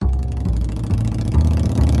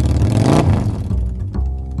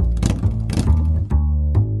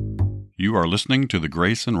You are listening to the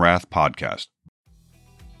Grace and Wrath podcast.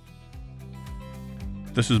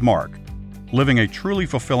 This is Mark. Living a truly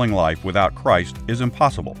fulfilling life without Christ is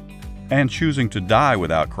impossible, and choosing to die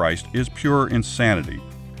without Christ is pure insanity.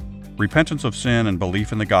 Repentance of sin and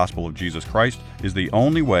belief in the gospel of Jesus Christ is the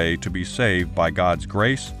only way to be saved by God's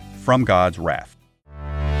grace from God's wrath.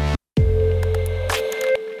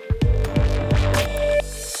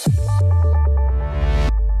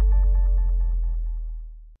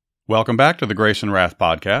 Welcome back to the Grace and Wrath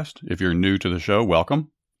podcast. If you're new to the show, welcome.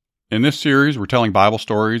 In this series, we're telling Bible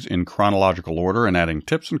stories in chronological order and adding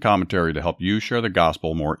tips and commentary to help you share the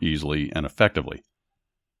gospel more easily and effectively.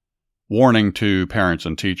 Warning to parents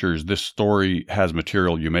and teachers, this story has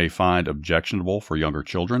material you may find objectionable for younger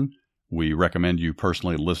children. We recommend you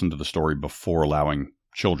personally listen to the story before allowing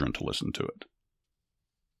children to listen to it.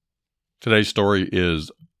 Today's story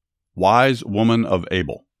is Wise Woman of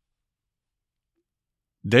Abel.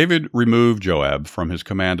 David removed Joab from his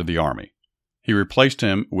command of the army. He replaced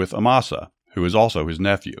him with Amasa, who is also his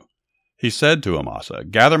nephew. He said to Amasa,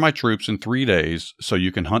 "Gather my troops in 3 days so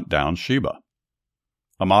you can hunt down Sheba."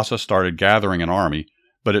 Amasa started gathering an army,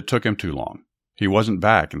 but it took him too long. He wasn't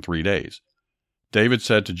back in 3 days. David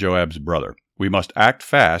said to Joab's brother, "We must act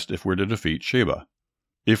fast if we're to defeat Sheba.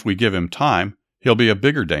 If we give him time, he'll be a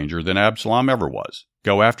bigger danger than Absalom ever was.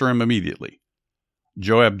 Go after him immediately."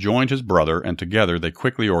 Joab joined his brother, and together they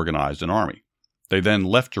quickly organized an army. They then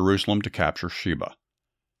left Jerusalem to capture Sheba.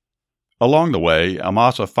 Along the way,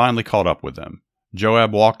 Amasa finally caught up with them.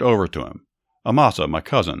 Joab walked over to him. "Amasa, my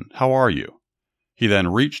cousin, how are you?" He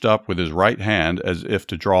then reached up with his right hand as if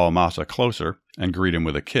to draw Amasa closer and greet him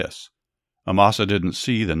with a kiss. Amasa didn't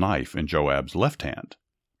see the knife in Joab's left hand.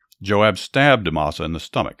 Joab stabbed Amasa in the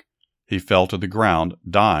stomach. He fell to the ground,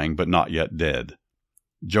 dying but not yet dead.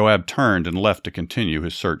 Joab turned and left to continue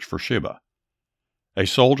his search for Sheba. A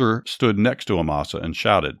soldier stood next to Amasa and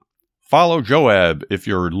shouted, "Follow Joab if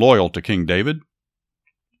you're loyal to King David."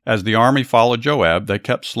 As the army followed Joab, they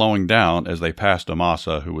kept slowing down as they passed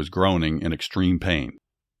Amasa, who was groaning in extreme pain.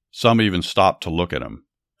 Some even stopped to look at him.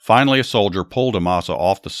 Finally, a soldier pulled Amasa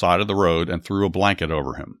off the side of the road and threw a blanket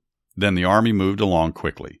over him. Then the army moved along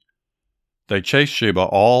quickly. They chased Sheba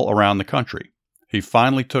all around the country. He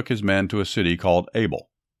finally took his men to a city called Abel.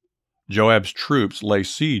 Joab's troops lay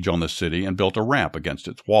siege on the city and built a ramp against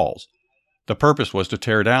its walls. The purpose was to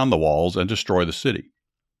tear down the walls and destroy the city.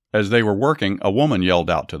 As they were working, a woman yelled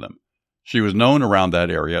out to them. She was known around that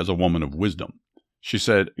area as a woman of wisdom. She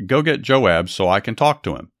said, "Go get Joab so I can talk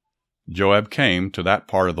to him." Joab came to that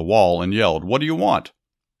part of the wall and yelled, "What do you want?"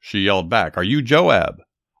 She yelled back, "Are you Joab?"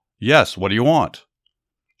 "Yes, what do you want?"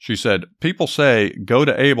 She said, "People say, go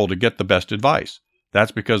to Abel to get the best advice.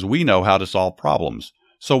 That's because we know how to solve problems.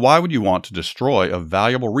 So why would you want to destroy a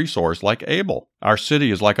valuable resource like Abel? Our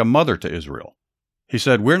city is like a mother to Israel." He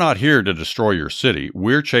said, "We're not here to destroy your city.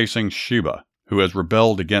 We're chasing Sheba, who has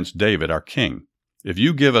rebelled against David, our king. If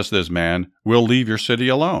you give us this man, we'll leave your city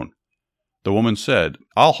alone." The woman said,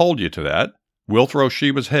 "I'll hold you to that. We'll throw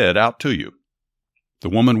Sheba's head out to you." The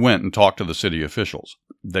woman went and talked to the city officials.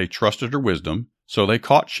 They trusted her wisdom, so they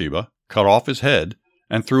caught Sheba, cut off his head,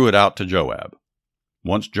 and threw it out to Joab.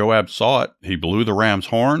 Once Joab saw it, he blew the ram's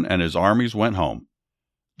horn, and his armies went home.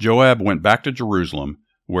 Joab went back to Jerusalem,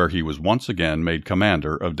 where he was once again made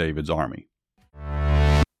commander of David's army.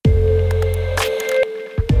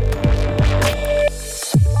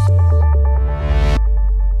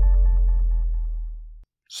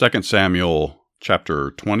 2 Samuel chapter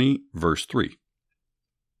 20, verse 3.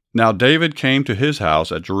 Now David came to his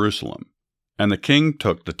house at Jerusalem. And the king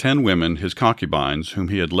took the 10 women, his concubines, whom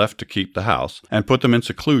he had left to keep the house, and put them in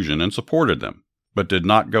seclusion and supported them, but did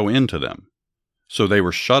not go into them. So they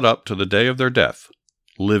were shut up to the day of their death,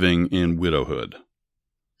 living in widowhood.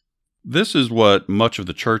 This is what much of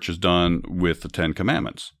the church has done with the 10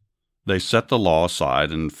 Commandments. They set the law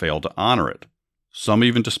aside and fail to honor it. Some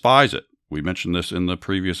even despise it. We mentioned this in the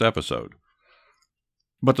previous episode.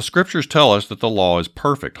 But the scriptures tell us that the law is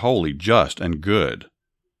perfect, holy, just, and good.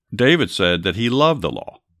 David said that he loved the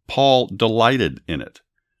law. Paul delighted in it.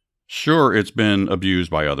 Sure, it's been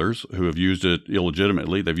abused by others who have used it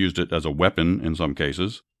illegitimately. They've used it as a weapon in some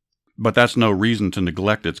cases. But that's no reason to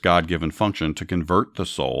neglect its God-given function to convert the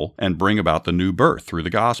soul and bring about the new birth through the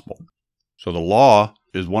gospel. So the law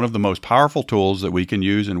is one of the most powerful tools that we can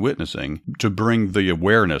use in witnessing to bring the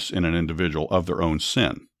awareness in an individual of their own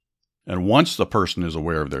sin. And once the person is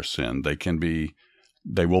aware of their sin,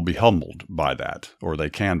 they will be humbled by that, or they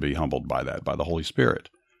can be humbled by that, by the Holy Spirit.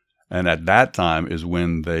 And at that time is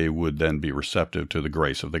when they would then be receptive to the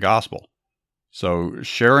grace of the gospel. So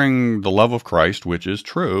sharing the love of Christ, which is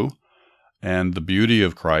true, and the beauty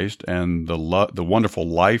of Christ and the wonderful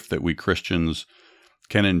life that we Christians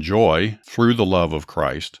can enjoy through the love of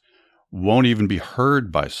Christ won't even be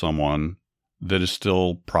heard by someone that is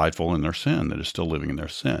still prideful in their sin, that is still living in their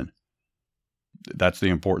sin. That's the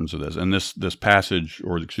importance of this. And this passage,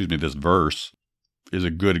 or excuse me, this verse is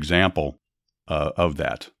a good example of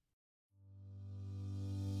that.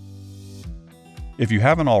 If you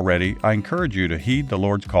haven't already, I encourage you to heed the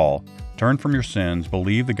Lord's call, turn from your sins,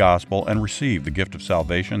 believe the gospel, and receive the gift of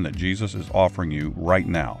salvation that Jesus is offering you right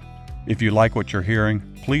now. If you like what you're hearing,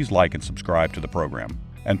 please like and subscribe to the program.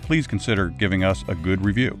 And please consider giving us a good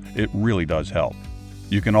review. It really does help.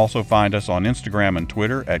 You can also find us on Instagram and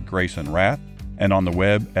Twitter at Grace and Wrath, and on the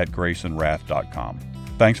web at graceandwrath.com.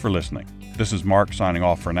 Thanks for listening. This is Mark signing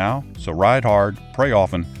off for now, so ride hard, pray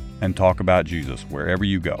often, and talk about Jesus wherever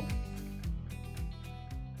you go.